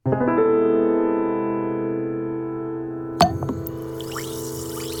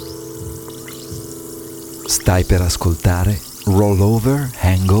Stai per ascoltare Rollover,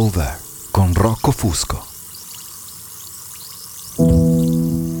 Hangover con Rocco Fusco.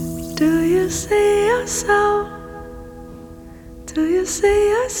 Do you see yourself? Do you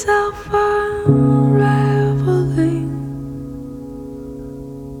see yourself unraveling?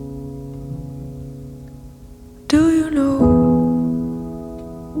 Do you know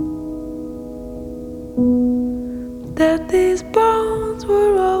that these bones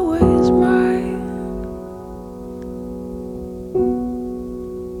were always mine?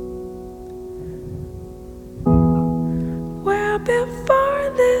 Where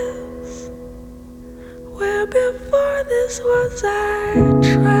before this was I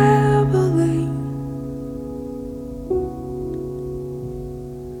traveling?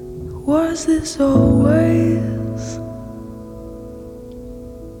 Was this always?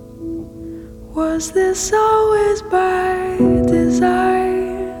 Was this always by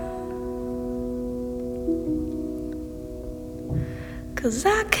design? 'Cause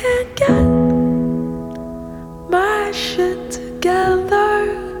I can't get my shit together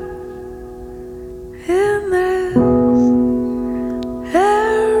in this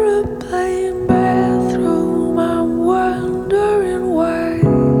aeroplane bathroom. I'm wondering why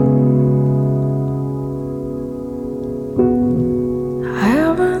I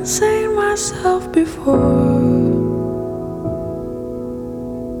haven't seen myself before.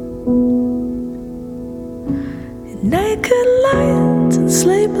 In naked lights and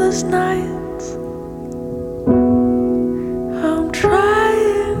sleepless nights, I'm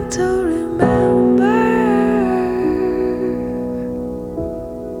trying to remember,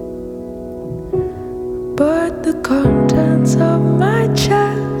 but the contents of my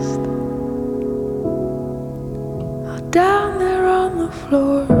chest are down there on the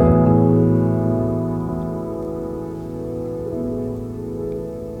floor.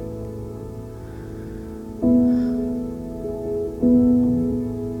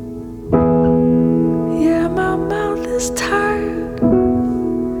 Yeah, my mouth is tired.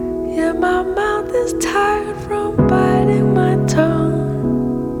 Yeah, my mouth is tired from biting my tongue.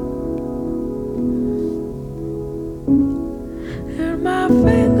 And my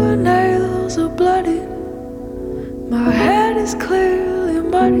fingernails are bloodied. My head is clearly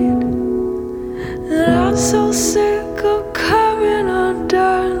muddied. And I'm so sick of coming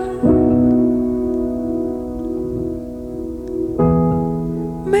undone.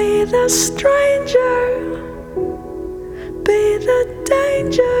 May the stranger be the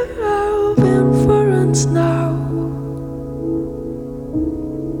danger of inference now.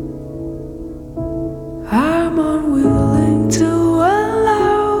 I'm unwilling to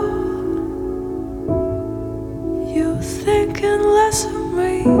allow you thinking less of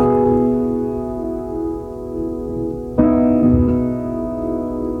me.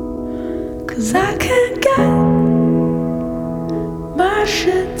 Cause I can't get my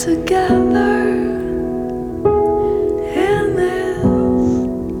shit together in this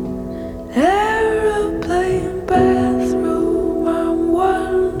aeroplane.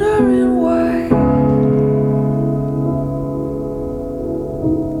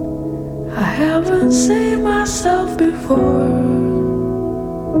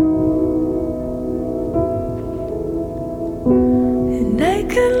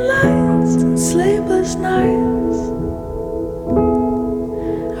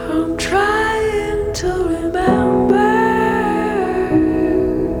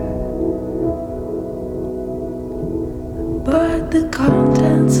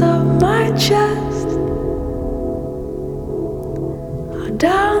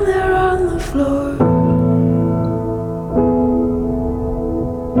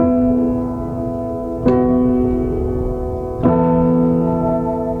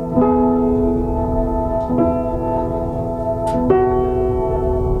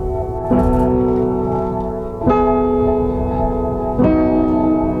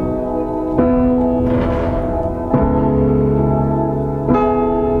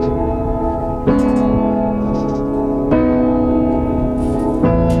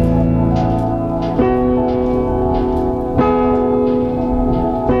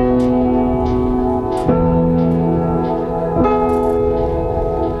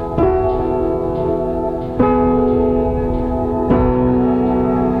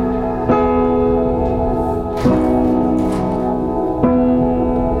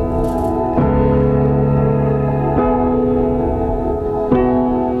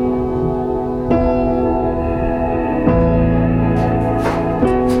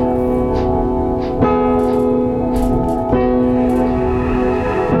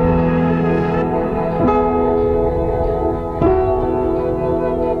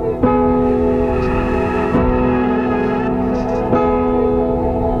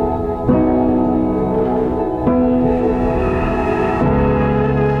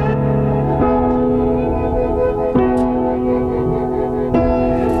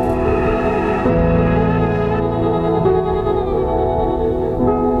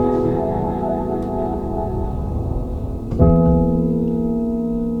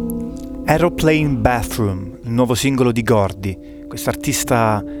 Aeroplane Bathroom, il nuovo singolo di Gordi, questa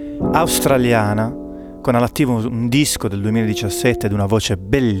artista australiana con all'attivo un disco del 2017 ed una voce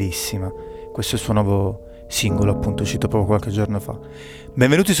bellissima. Questo è il suo nuovo singolo, appunto, uscito proprio qualche giorno fa.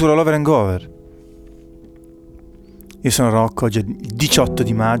 Benvenuti su Rollover Hangover. Io sono Rocco, oggi è il 18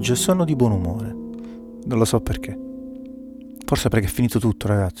 di maggio e sono di buon umore. Non lo so perché. Forse perché è finito tutto,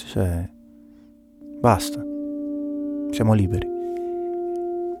 ragazzi, cioè basta. Siamo liberi.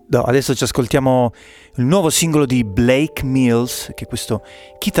 No, adesso ci ascoltiamo il nuovo singolo di Blake Mills, che è questo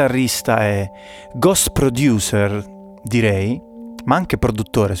chitarrista e ghost producer, direi, ma anche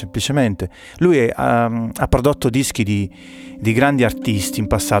produttore semplicemente. Lui ha prodotto dischi di grandi artisti in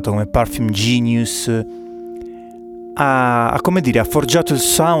passato come Perfume Genius, ha forgiato il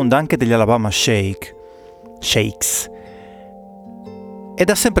sound anche degli Alabama Shakes ed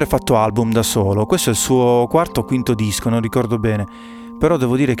ha sempre fatto album da solo. Questo è il suo quarto o quinto disco, non ricordo bene, però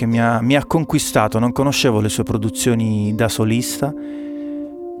devo dire che mi ha conquistato. Non conoscevo le sue produzioni da solista.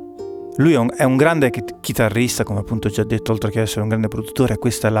 Lui è un grande chitarrista, come appunto già detto, oltre che essere un grande produttore.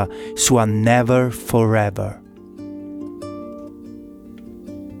 Questa è la sua Never Forever.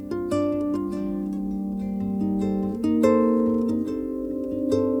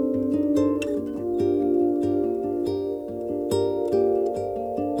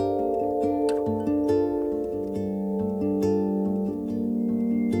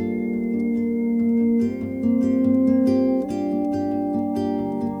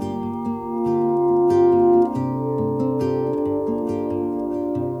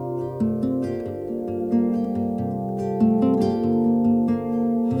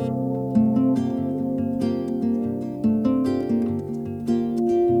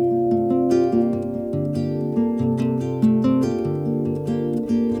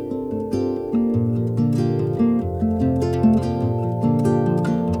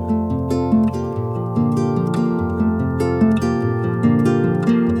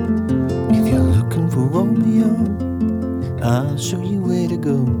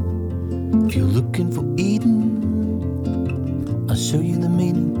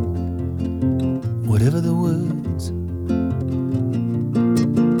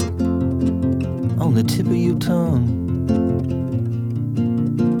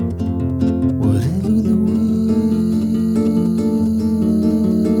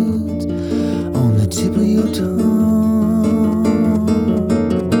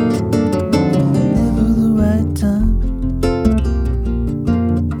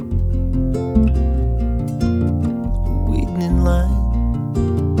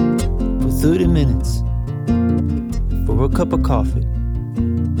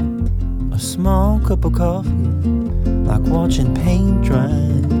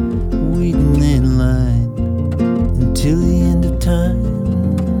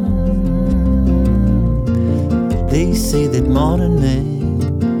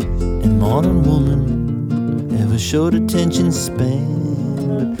 Short attention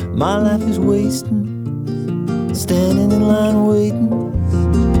span, but my life is wasting, standing in line waiting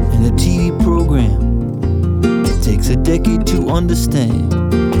in a TV program. It takes a decade to understand,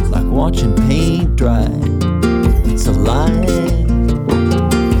 like watching paint dry. It's a lie.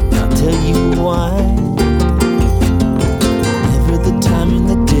 I'll tell you why. Never the time in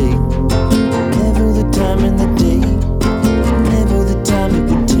the day, never the time in the day, never the time it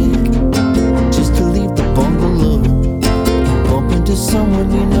would take just to leave the bungalow and bump into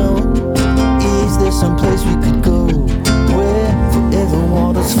someone you know. Is there some place we could go where forever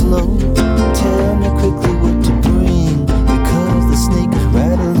waters flow? Tell me quickly what to bring, because the snake is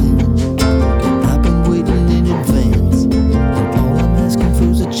rattling. I've been waiting in advance, and all I'm asking for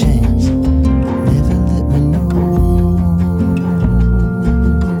is a chance. Never let me know.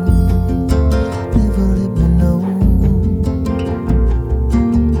 Never let me know.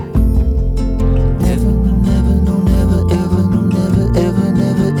 Never, no, never, no, never, ever, no, never, ever,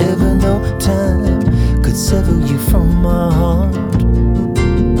 never, ever, no time could sever you from my heart.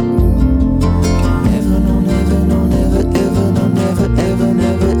 Never, no, never, no, never, ever, no, never, ever,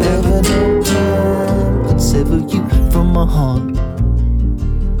 never, ever, no time could sever you from my heart.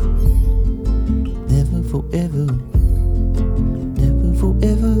 Never forever, never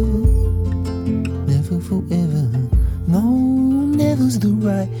forever, never forever. No, never's the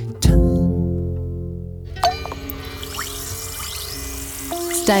right time.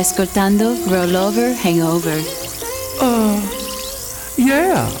 Stai ascoltando Rollover Hangover.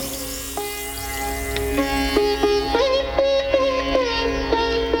 Yeah.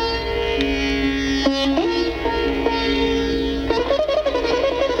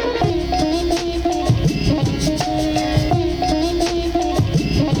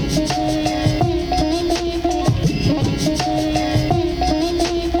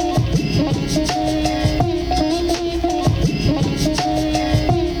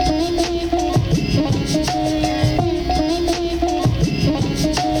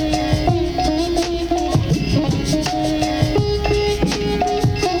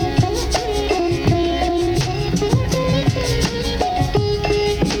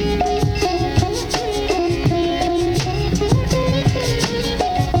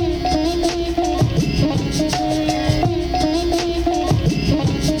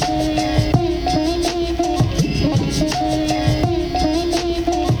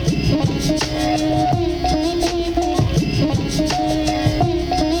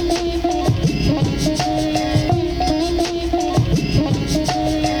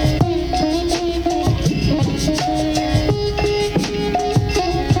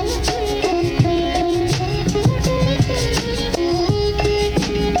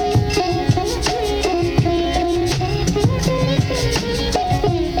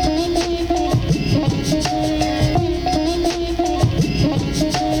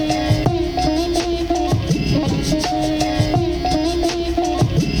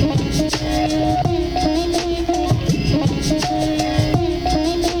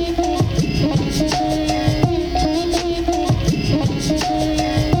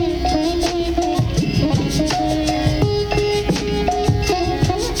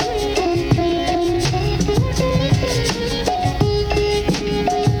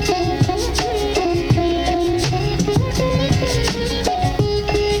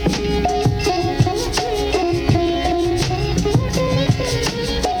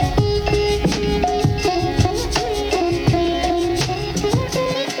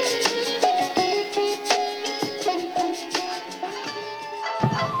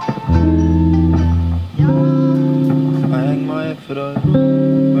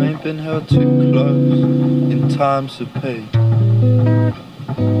 ain't been held too close in times of pain.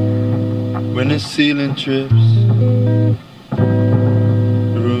 When the ceiling drips,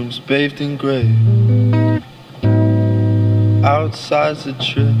 the room's bathed in grey. Outside's a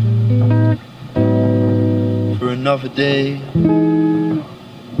trip for another day.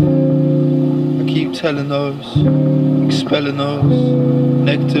 I keep telling those, expelling those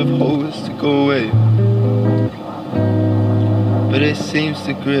negative holes to go away, but it seems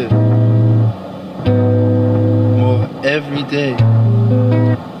to grip more every day.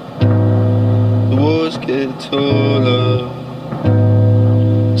 The walls get taller,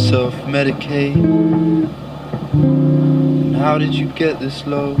 self-medicate. And how did you get this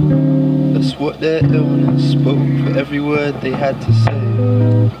low? That's what their illness spoke for every word they had to say.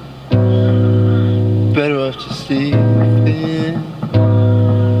 Better off just leaving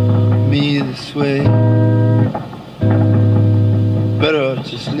me this way. Better off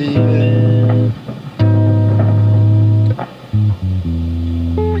just leaving.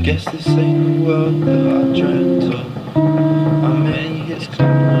 Guess this ain't the world that I dreamt of. How many hits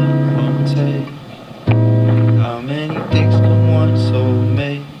can one take? How many dicks can one soul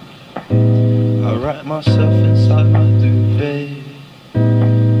make? I wrap myself inside my duvet.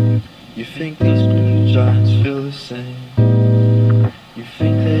 You think these blue giants feel the same? You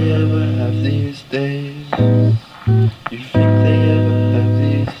think they ever have these days? You think they ever have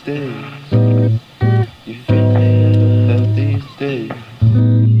these days? You think they ever have these days?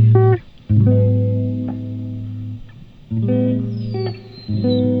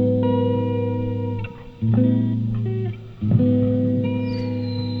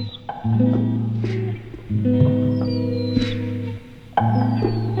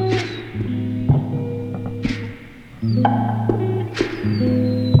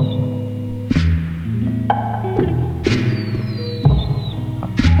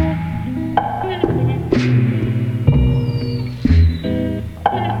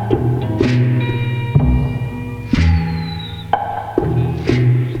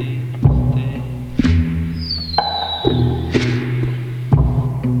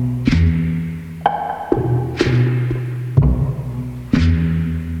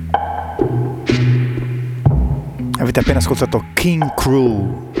 Avete appena ascoltato King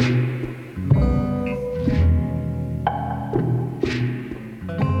Krule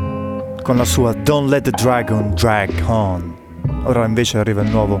con la sua Don't Let the Dragon Drag On. Ora invece arriva il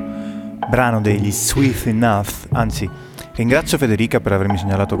nuovo brano degli Sweet Enough. Anzi, ringrazio Federica per avermi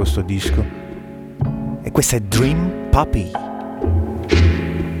segnalato questo disco. E questa è Dream Puppy.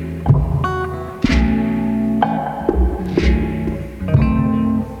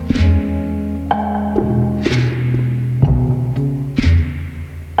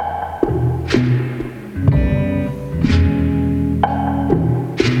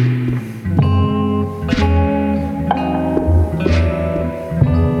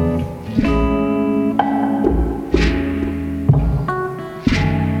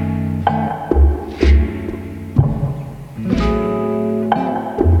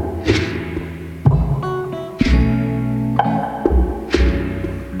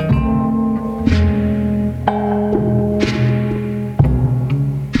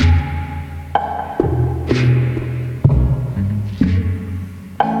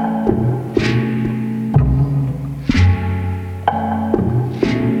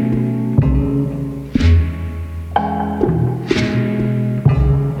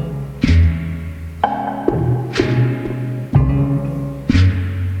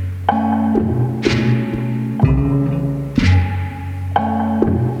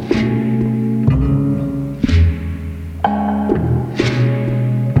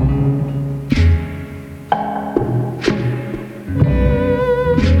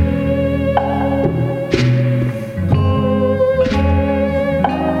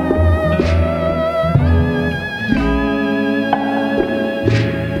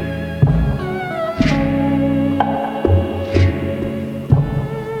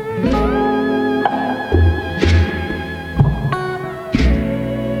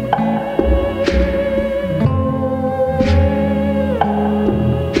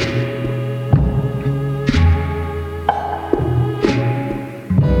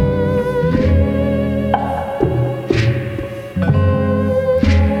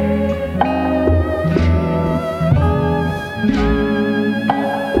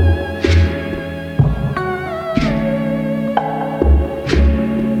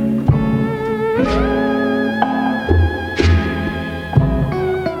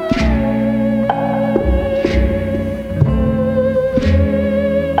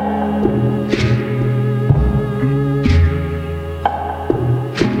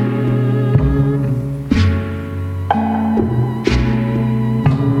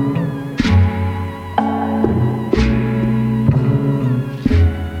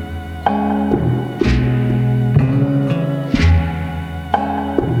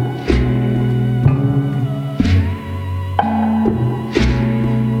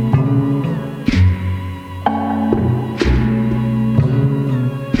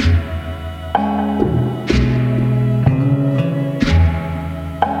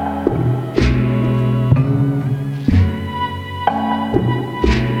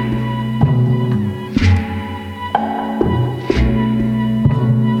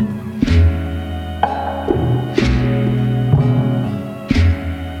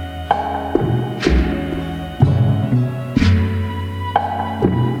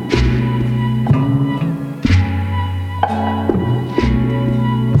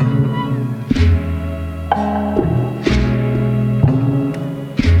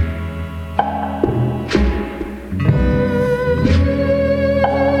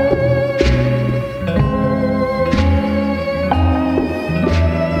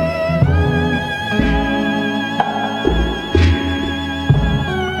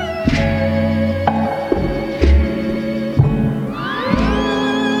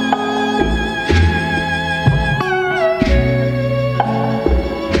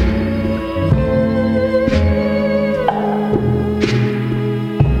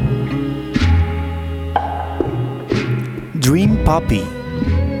 Dream Puppy,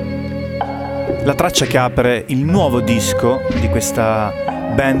 la traccia che apre il nuovo disco di questa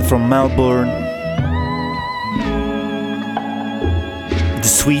band from Melbourne, The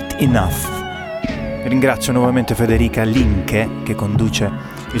Sweet Enough. Ringrazio nuovamente Federica Linke che conduce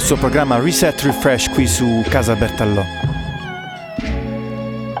il suo programma Reset Refresh qui su Casa Bertallò.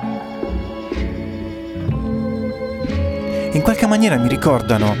 In qualche maniera mi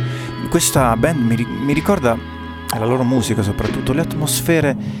ricordano, questa band mi ricorda, la loro musica soprattutto, le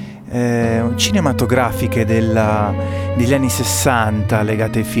atmosfere cinematografiche degli anni 60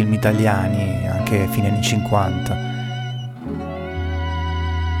 legate ai film italiani, anche fine anni 50.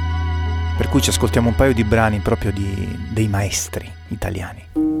 Per cui ci ascoltiamo un paio di brani proprio dei maestri italiani.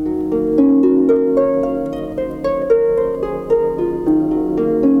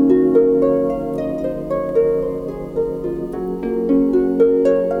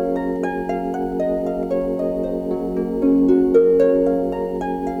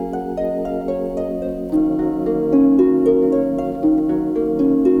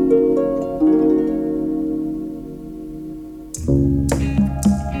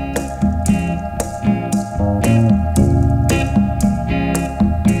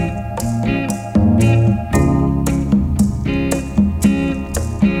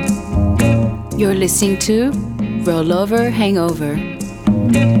 You're listening to Rollover Hangover.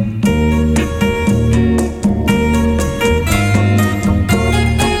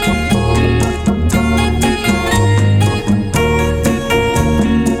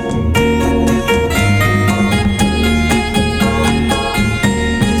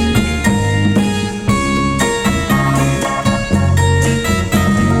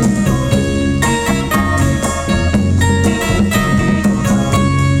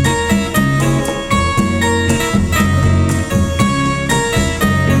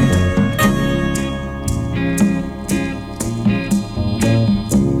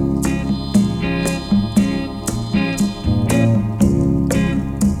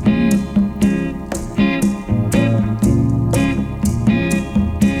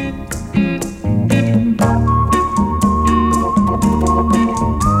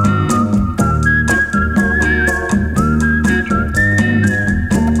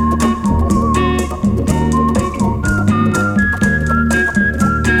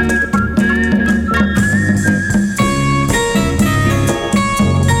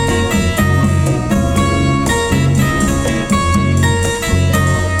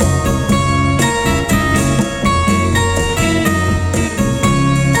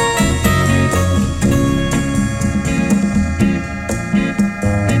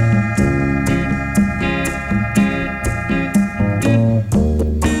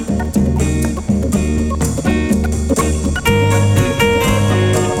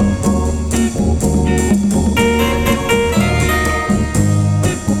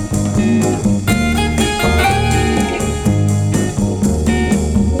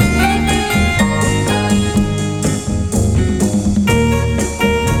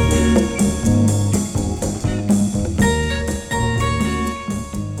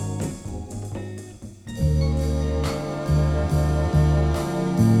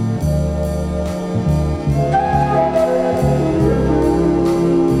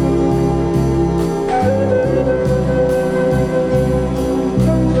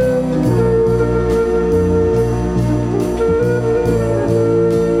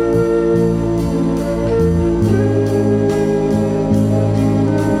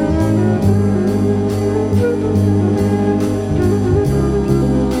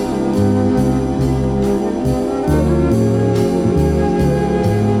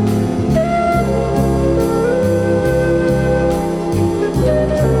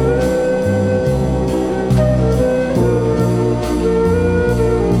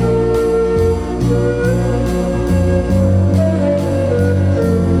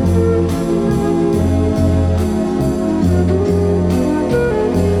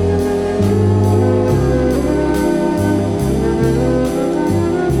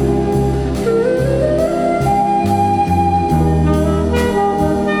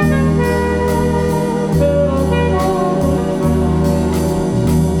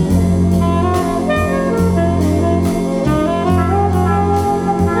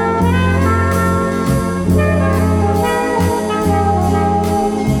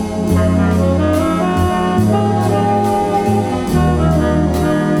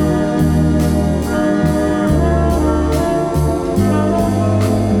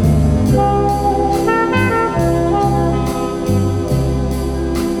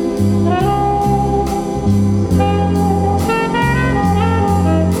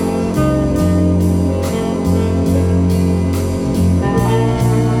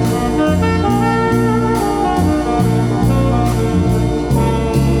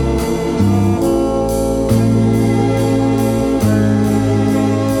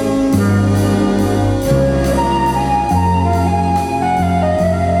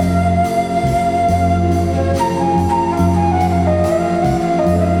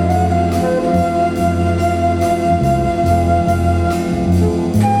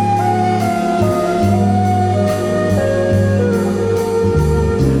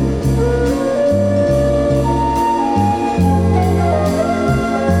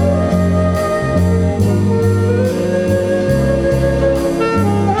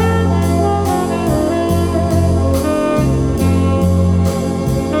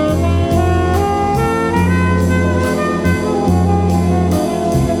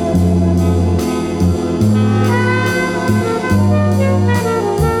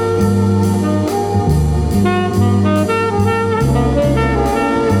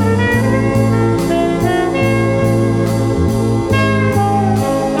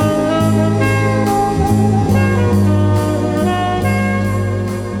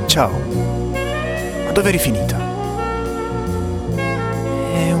 Ciao. Ma dove eri finita?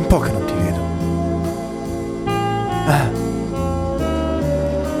 È un po' che non ti vedo. Ah.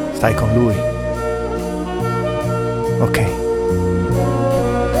 Stai con lui? Ok.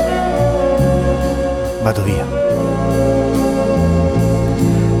 Vado via.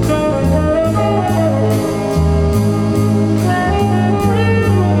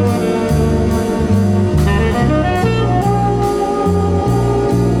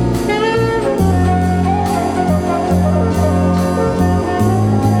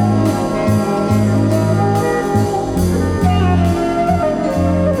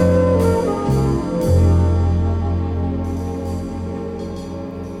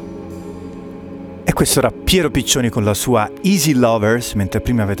 Questo era Piero Piccioni con la sua Easy Lovers, mentre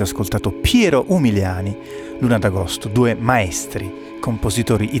prima avete ascoltato Piero Umiliani, Luna d'Agosto, due maestri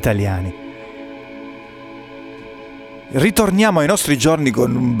compositori italiani. Ritorniamo ai nostri giorni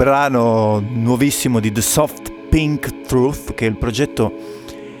con un brano nuovissimo di The Soft Pink Truth, che è il progetto,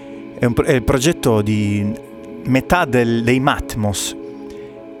 è il progetto di metà dei Matmos.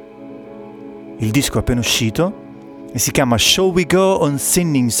 Il disco è appena uscito e si chiama Shall We Go On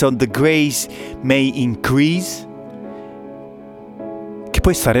Sinning So The Grace May Increase, che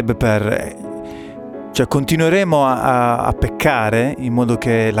poi sarebbe per, cioè continueremo a peccare in modo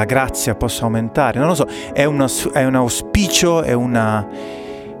che la grazia possa aumentare. Non lo so, è un auspicio, è una,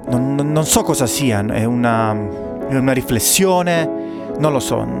 non so cosa sia, è una riflessione, non lo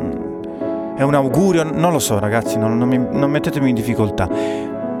so, è un augurio, non lo so ragazzi, non mettetemi in difficoltà.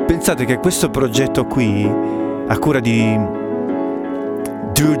 Pensate che questo progetto qui, a cura di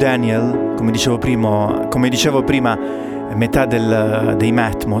Drew Daniel, come dicevo prima, metà dei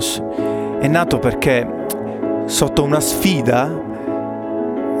Matmos, è nato perché sotto una sfida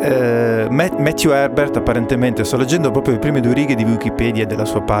Matthew Herbert, apparentemente, sto leggendo proprio le prime 2 righe di Wikipedia della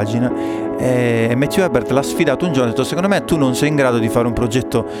sua pagina, e Matthew Herbert l'ha sfidato un giorno e ha detto: secondo me tu non sei in grado di fare un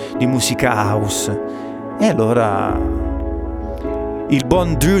progetto di musica house. E allora il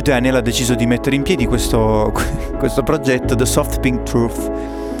buon Drew Daniel ha deciso di mettere in piedi questo progetto, The Soft Pink Truth.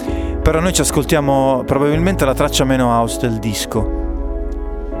 Però noi ci ascoltiamo probabilmente la traccia meno house del disco.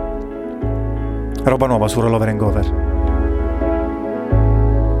 Roba nuova su Rollover Hangover.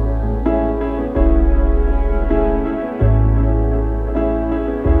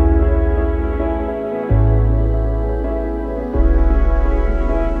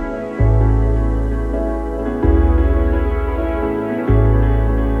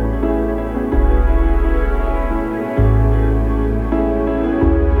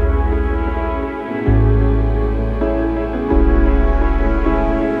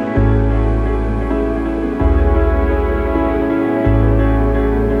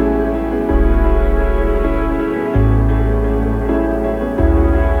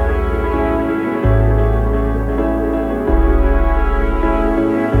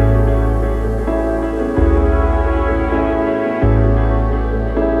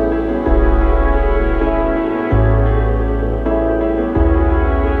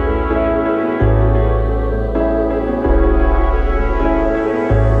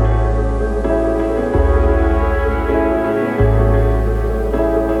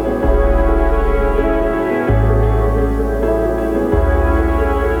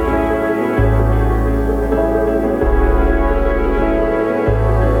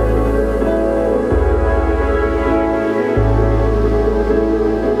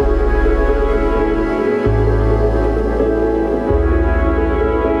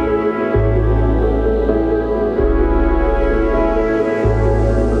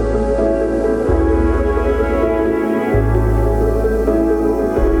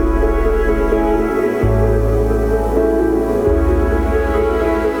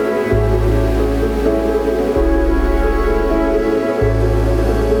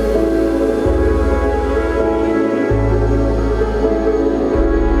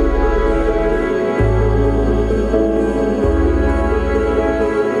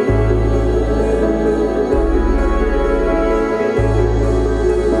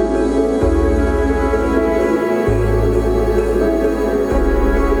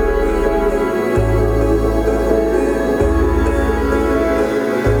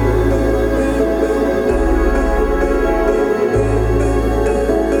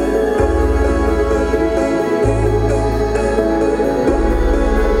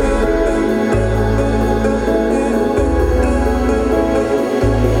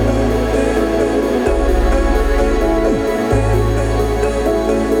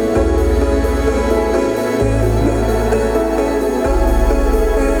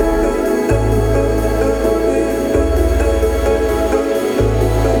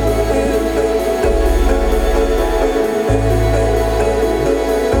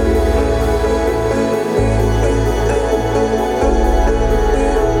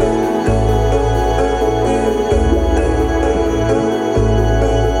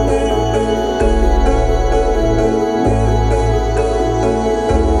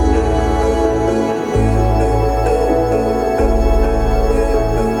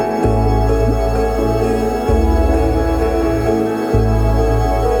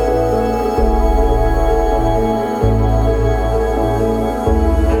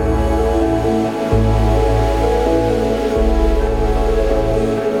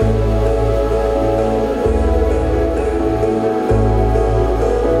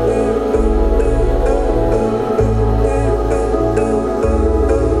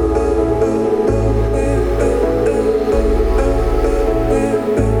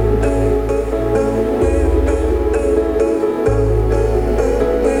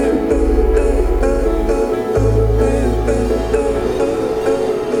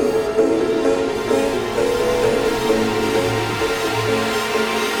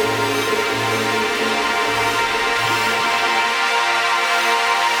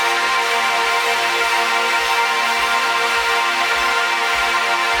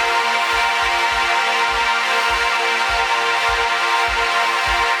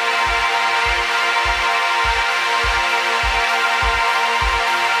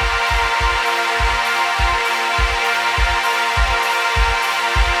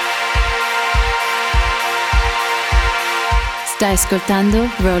 Stai ascoltando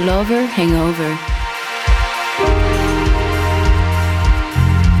Rollover Hangover.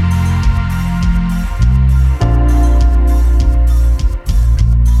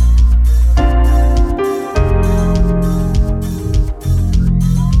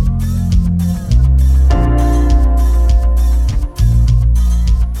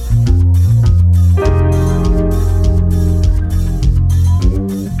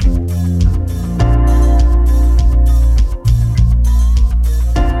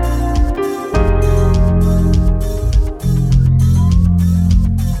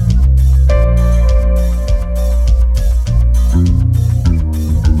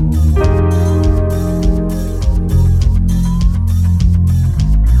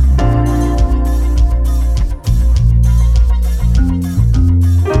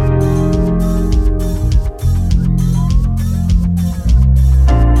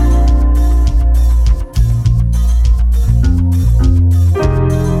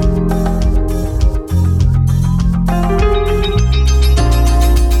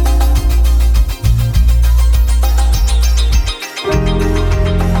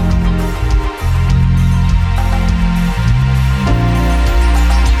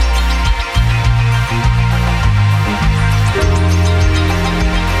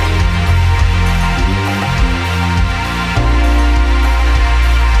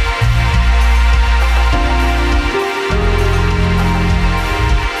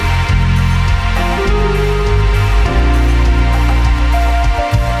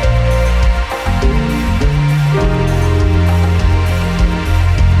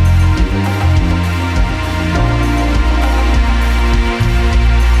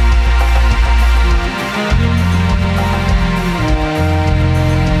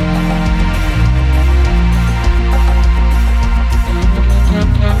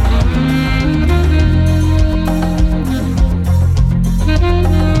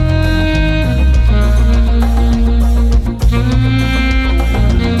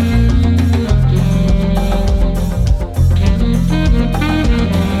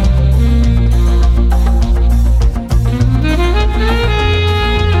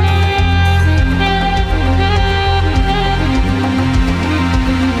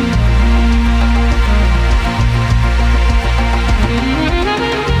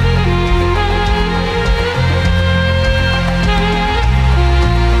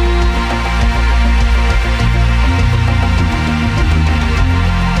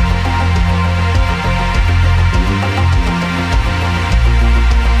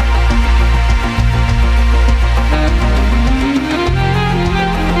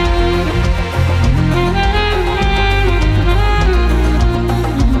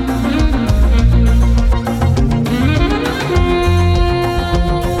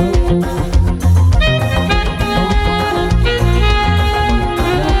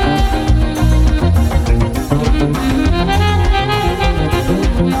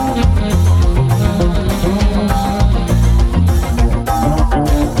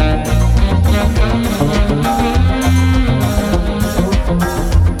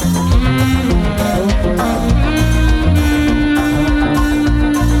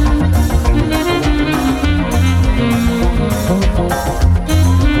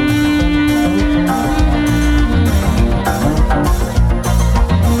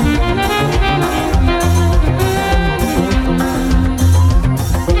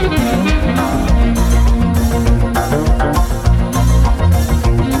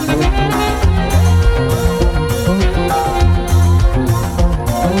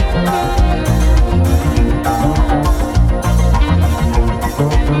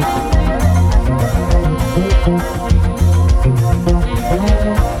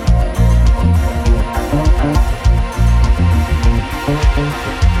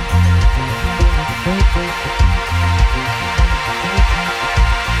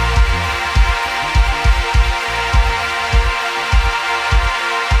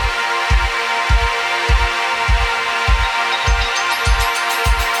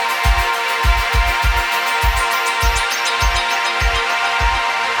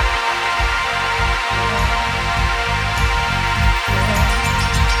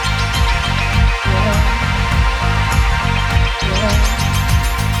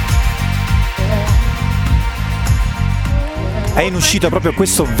 È in uscita proprio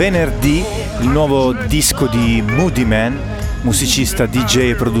questo venerdì il nuovo disco di Moodymann, musicista,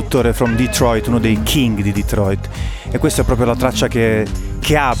 DJ e produttore from Detroit, uno dei king di Detroit. E questa è proprio la traccia che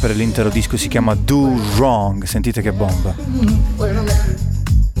apre l'intero disco, si chiama Do Wrong. Sentite che bomba.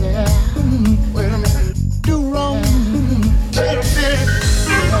 Do wrong.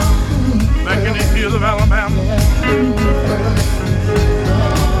 Back in the hills of Alabama.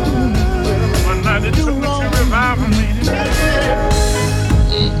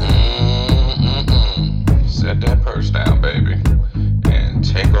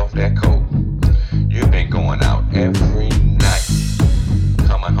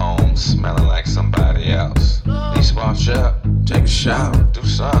 out, do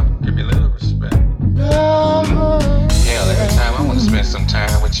something, give me a little respect. Hell, every time I wanna spend some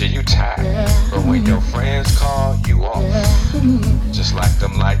time with you, you tired. But when your friends call, you off. Just like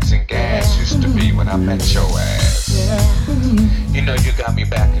them lights and gas used to be when I met your ass. You know you got me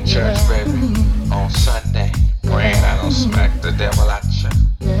back in church, baby, on Sunday, praying I don't smack the devil out you.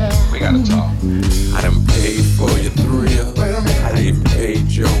 We gotta talk. I done paid for your thrill. I even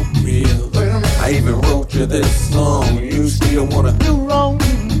paid your bill. I even wrote you this song. You still wanna do wrong?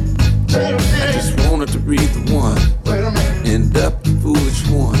 I just wanted to be the one. End up the foolish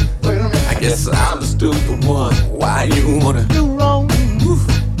one. I guess I understood the one. Why you wanna do wrong? You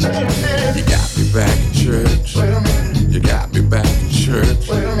got me back in church. You got me back in church.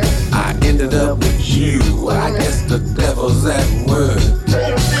 I ended up with you. I guess the devil's at work.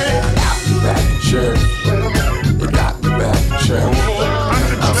 I got me back in church. You got me back in church.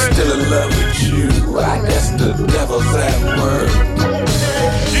 I'm still in love with you. I guess the devil's at work.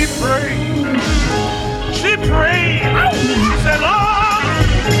 She prayed. She prayed. She said, Lord,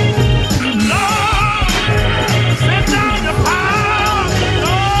 Lord, send down your power.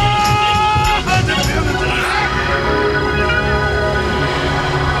 Lord, the building.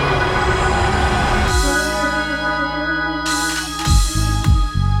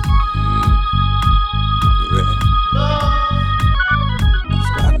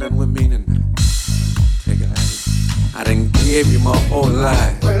 I done gave you my whole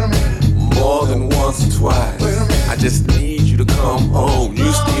life, more than once or twice. I just need you to come home.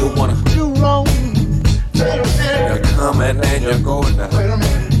 You still wanna do wrong? You're coming and you're going now.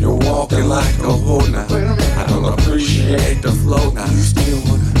 You're walking like a hoe now. I don't appreciate the flow now. You still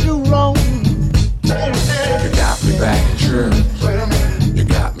wanna do wrong? You got me back in church. You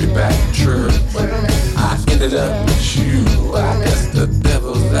got me back in church. I ended up with you. I guess the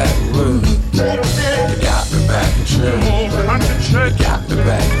devil's at work. You got me back in church. You got me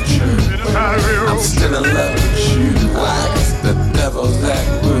back in church. I'm still in love with you. I guess the devil's at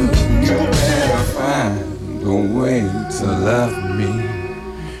work. You better find a way to love me.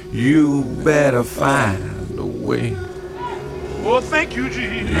 You better find a way. Oh, thank you,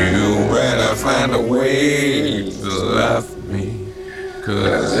 Jesus. You better find a way to love me.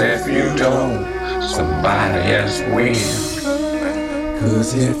 'Cause if you don't, somebody else will.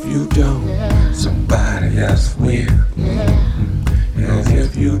 'Cause if you don't, somebody else will. And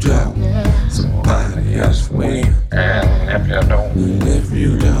if you don't, somebody else will. And if you don't, and if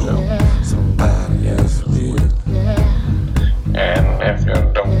you don't, somebody else will. and if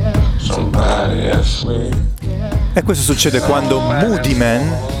you don't, Somebody else will. E questo succede quando Moodymann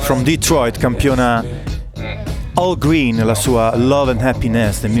from Detroit campiona All Green, la sua Love and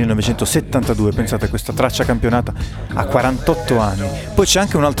Happiness del 1972. Pensate, questa traccia campionata a 48 anni. Poi c'è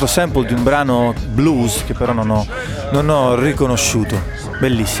anche un altro sample di un brano blues che però non ho riconosciuto.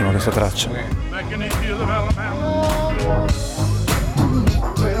 Bellissima questa traccia.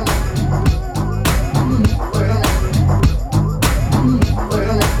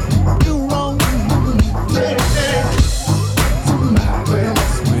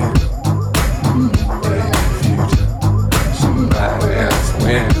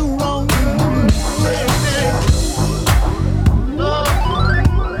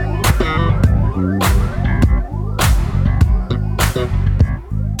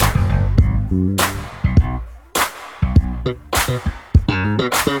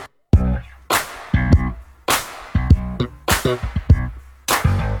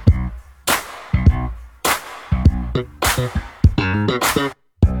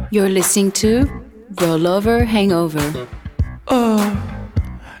 You're listening to Rollover Hangover.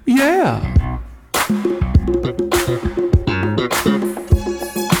 Yeah.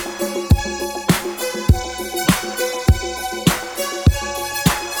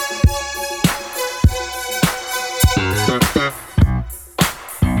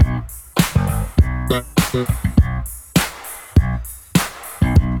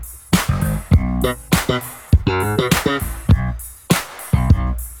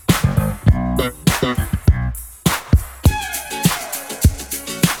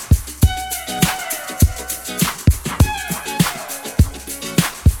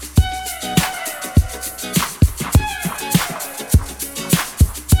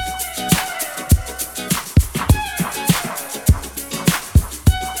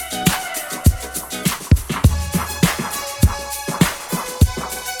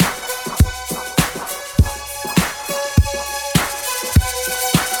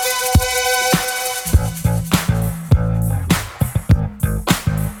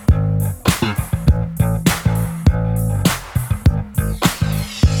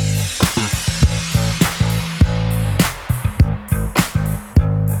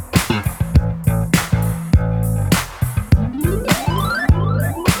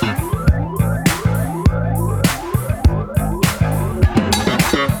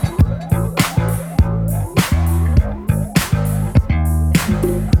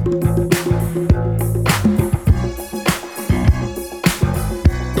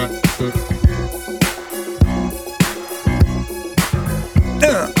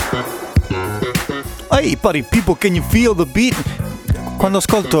 Hey party people, can you feel the beat? Quando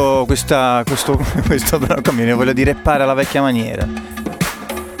ascolto questo brano mi voglio dire rappare alla vecchia maniera.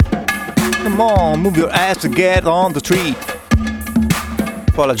 Come on, move your ass to get on the tree. Un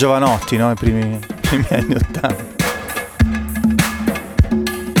po' la Giovanotti, no? I primi anni 80.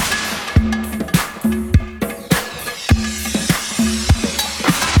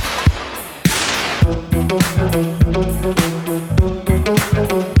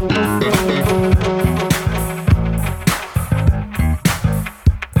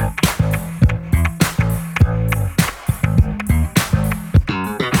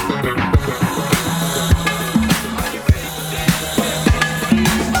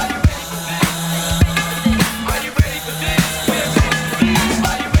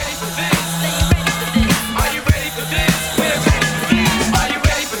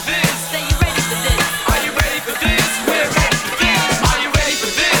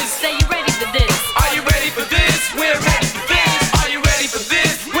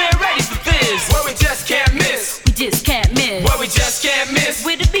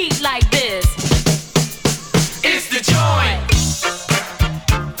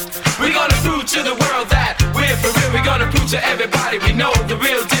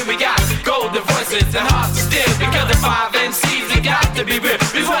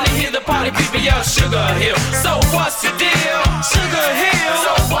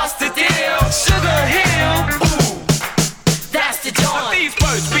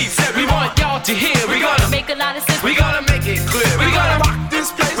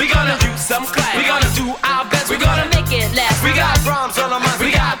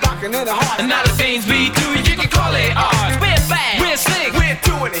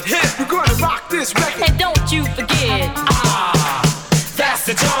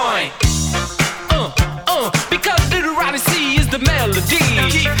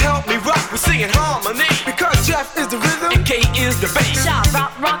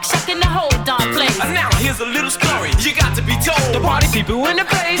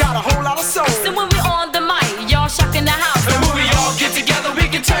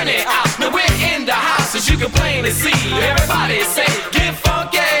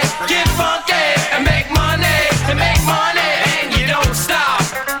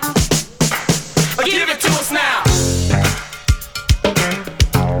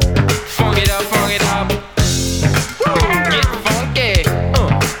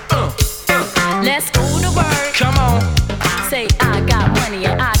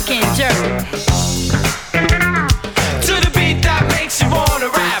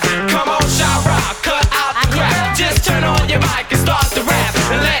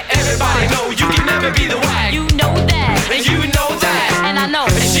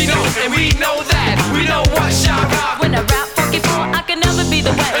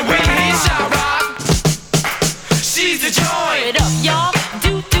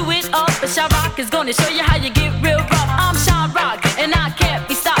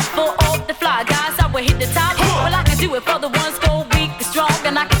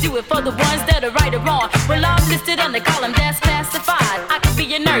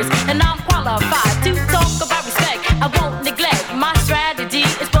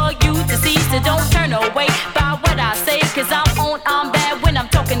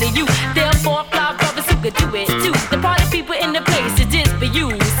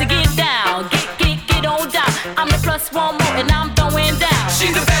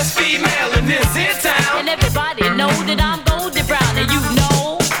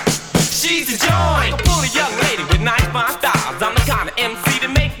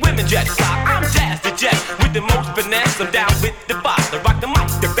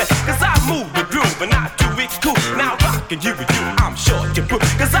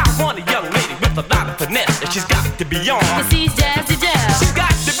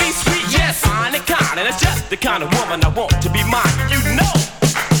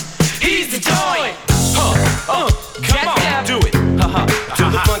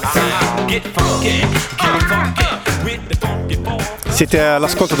 Siete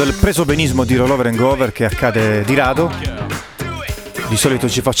all'ascolto del preso benismo di Rollover Hangover, che accade di rado. Di solito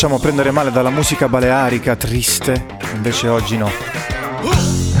ci facciamo prendere male dalla musica balearica triste, invece oggi no.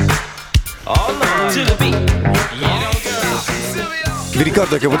 Vi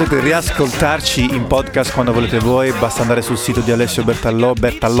ricordo che potete riascoltarci in podcast quando volete voi, basta andare sul sito di Alessio Bertallò,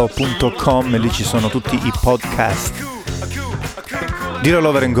 bertallò.com, e lì ci sono tutti i podcast di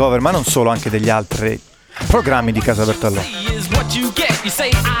Rollover Hangover, ma non solo, anche degli altri programmi di Casa Bertallò.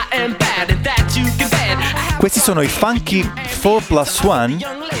 Questi sono i Funky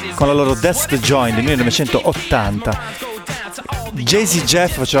 4+1 con la loro That's the Joint del 1980. Jay-Z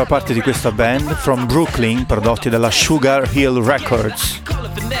Jeff faceva parte di questa band from Brooklyn, prodotti dalla Sugar Hill Records.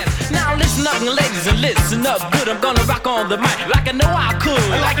 Now listen up, ladies, and listen up good. I'm gonna rock on the mic like I know I could,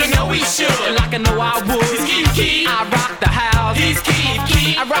 like I know we should, like I know I would. He's I rock the house. He's key.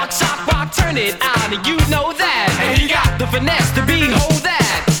 I rock, shock, rock, turn it out, and you know that. And he got the finesse to behold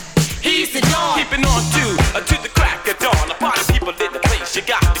that. He's the dawn, keeping on to the crack of dawn. The party people in the place, you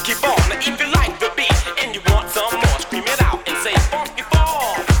got to keep on. Now if you like the beat and you want some more, scream it out and say funky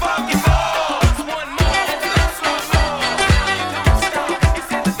ball, funky ball.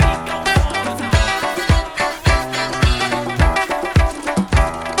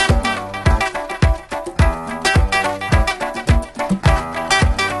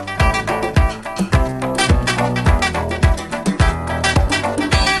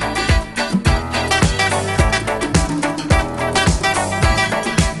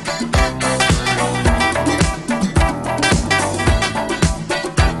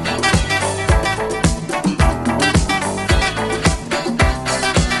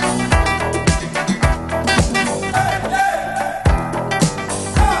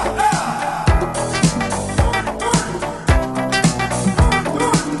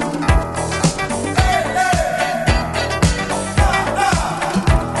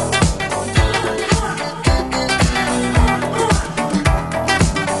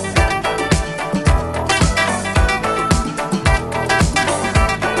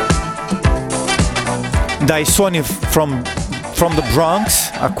 Dai suoni from the Bronx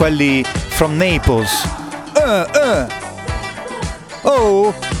a quelli from Naples.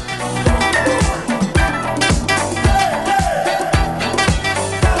 Oh!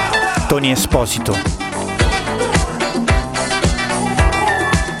 Tony Esposito.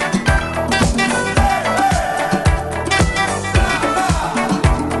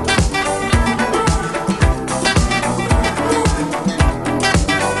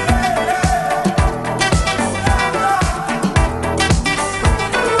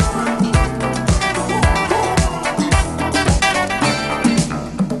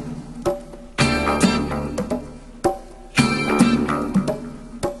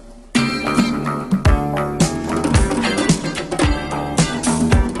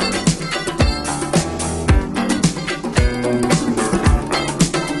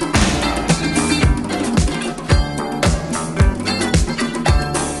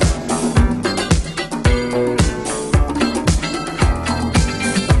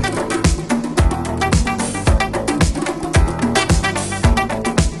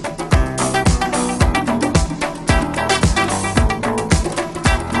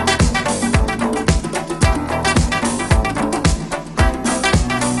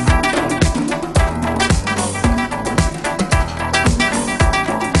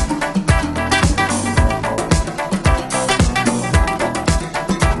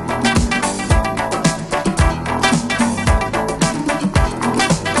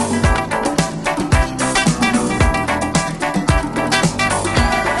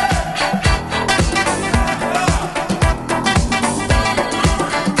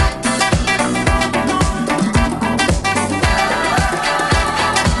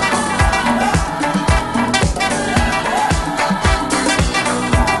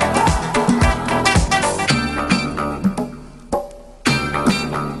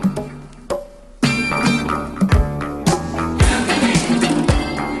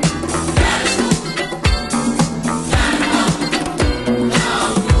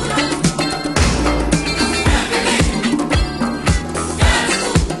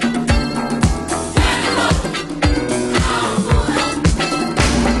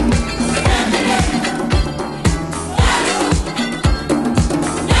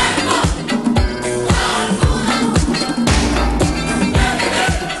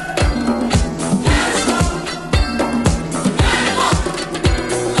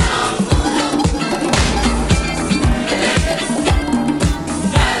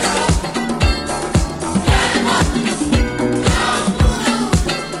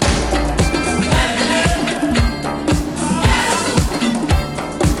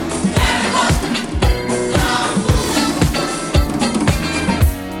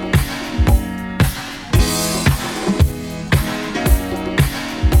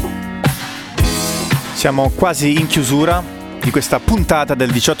 Siamo quasi in chiusura di questa puntata del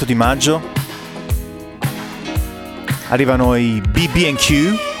 18 di maggio. Arrivano i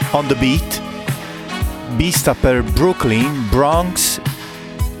BB&Q on the beat. Vista per Brooklyn, Bronx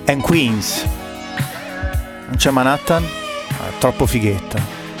and Queens. Non c'è Manhattan? troppo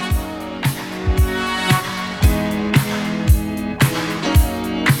fighetta.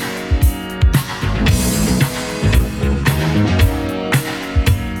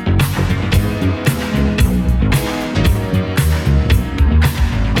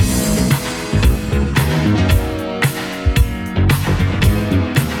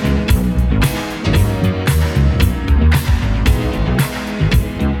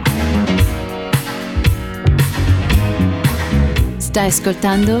 Stai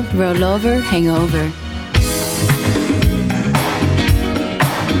ascoltando Rollover Hangover.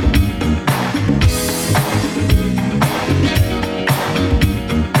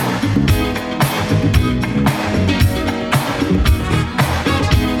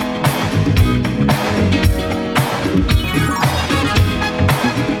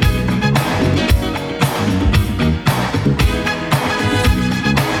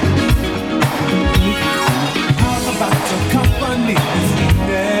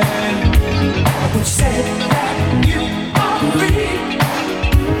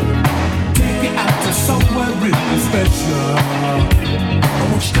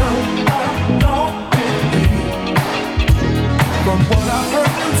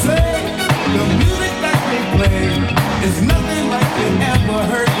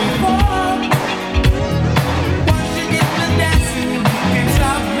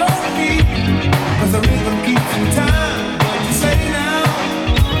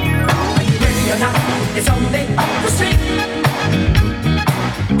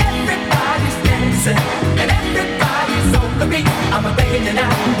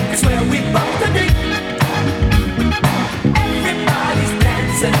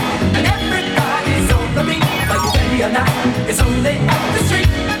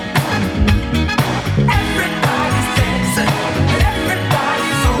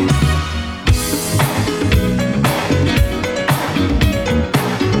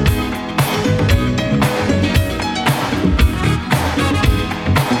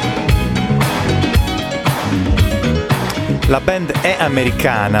 La band è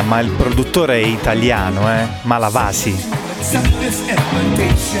americana, ma il produttore è italiano, Malavasi.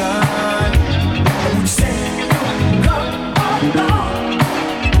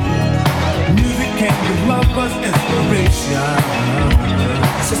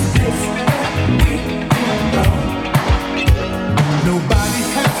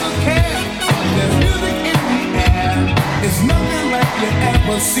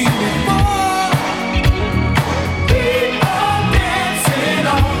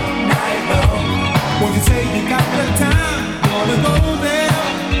 Won't you say you got the time? Wanna go there?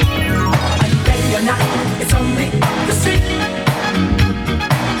 Are you ready or not? It's only up the street.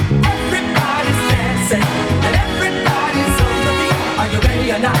 Everybody's dancing and everybody's on the beat. Are you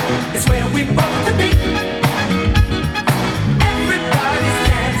ready or not? It's where we want to be. Everybody's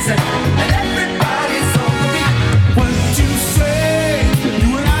dancing and everybody's on the beat. What you say?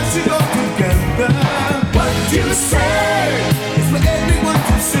 You and I should go together. What you say? It's for everyone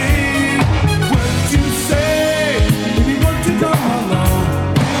to see.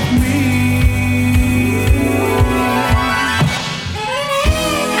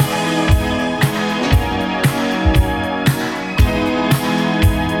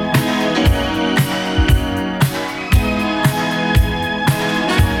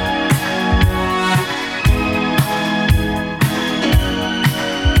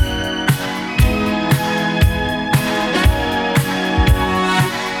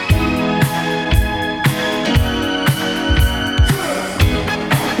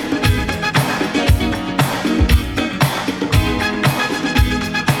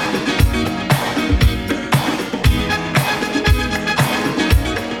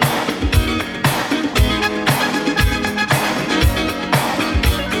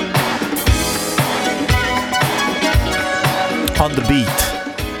 On the Beat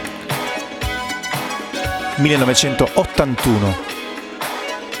 1981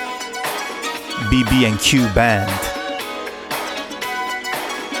 BB&Q Band.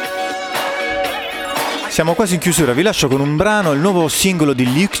 Siamo quasi in chiusura, vi lascio con un brano, il nuovo singolo di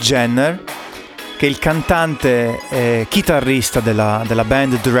Luke Jenner, che è il cantante e chitarrista della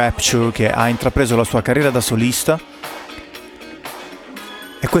band The Rapture, che ha intrapreso la sua carriera da solista,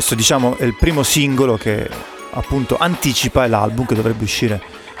 e questo diciamo è il primo singolo che appunto anticipa l'album che dovrebbe uscire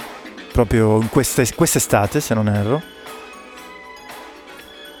proprio in quest'estate, se non erro.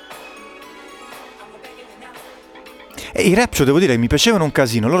 E i Rapture, devo dire, mi piacevano un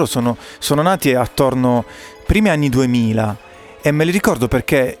casino. Loro sono nati attorno primi anni 2000 e me li ricordo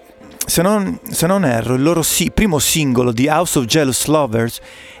perché se non erro, il loro primo singolo di House of Jealous Lovers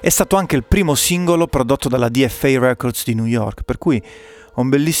è stato anche il primo singolo prodotto dalla DFA Records di New York, per cui ho un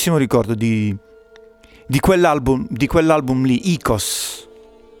bellissimo ricordo di quell'album lì, Icos,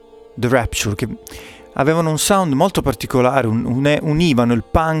 The Rapture, che avevano un sound molto particolare, univano il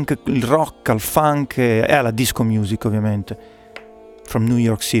punk, il rock al funk e alla disco music, ovviamente, from New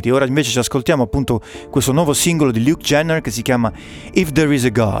York City. Ora invece ci ascoltiamo appunto questo nuovo singolo di Luke Jenner che si chiama If There Is a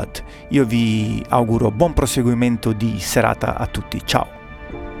God. Io vi auguro buon proseguimento di serata a tutti, ciao.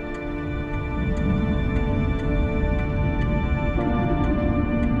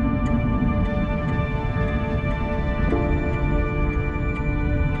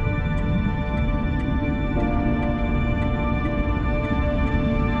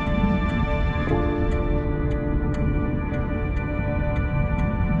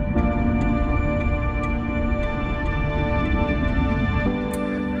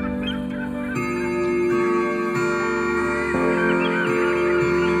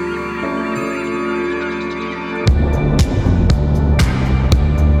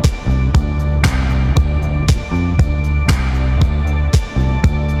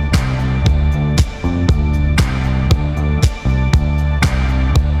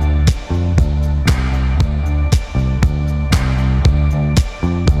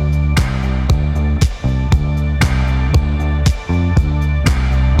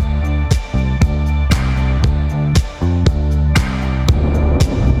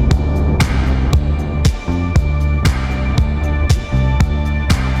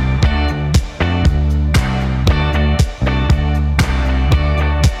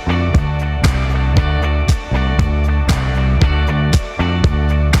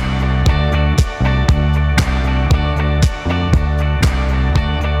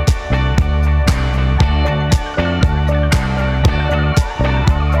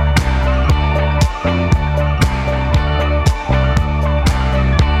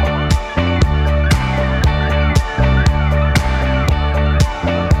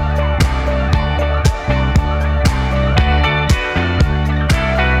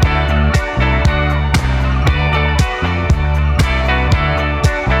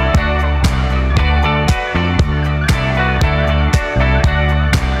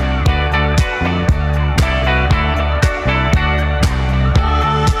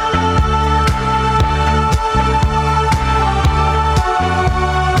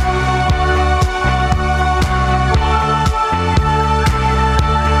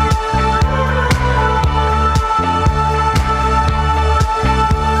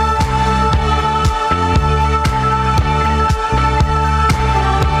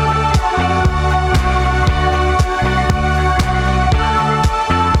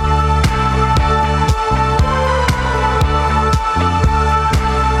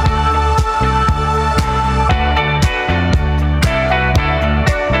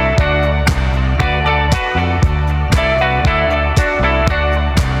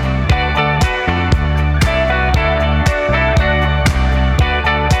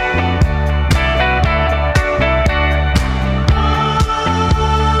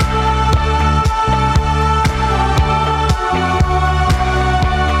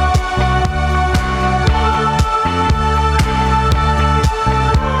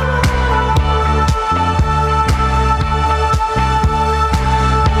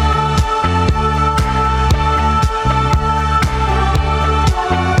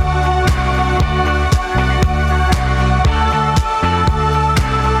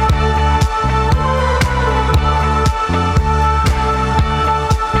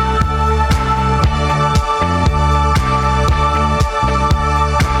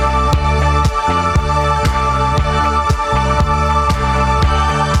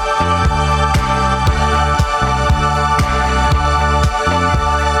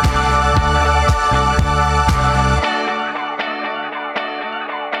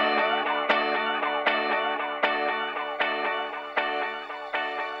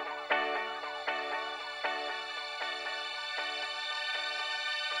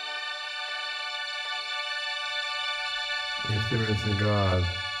 If there is a God,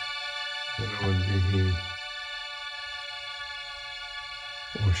 then it would be he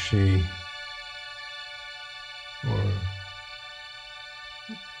or she or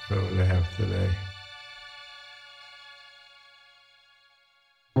whatever they have today.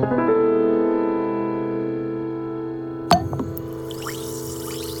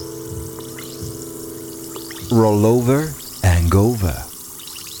 Rollover, Hangover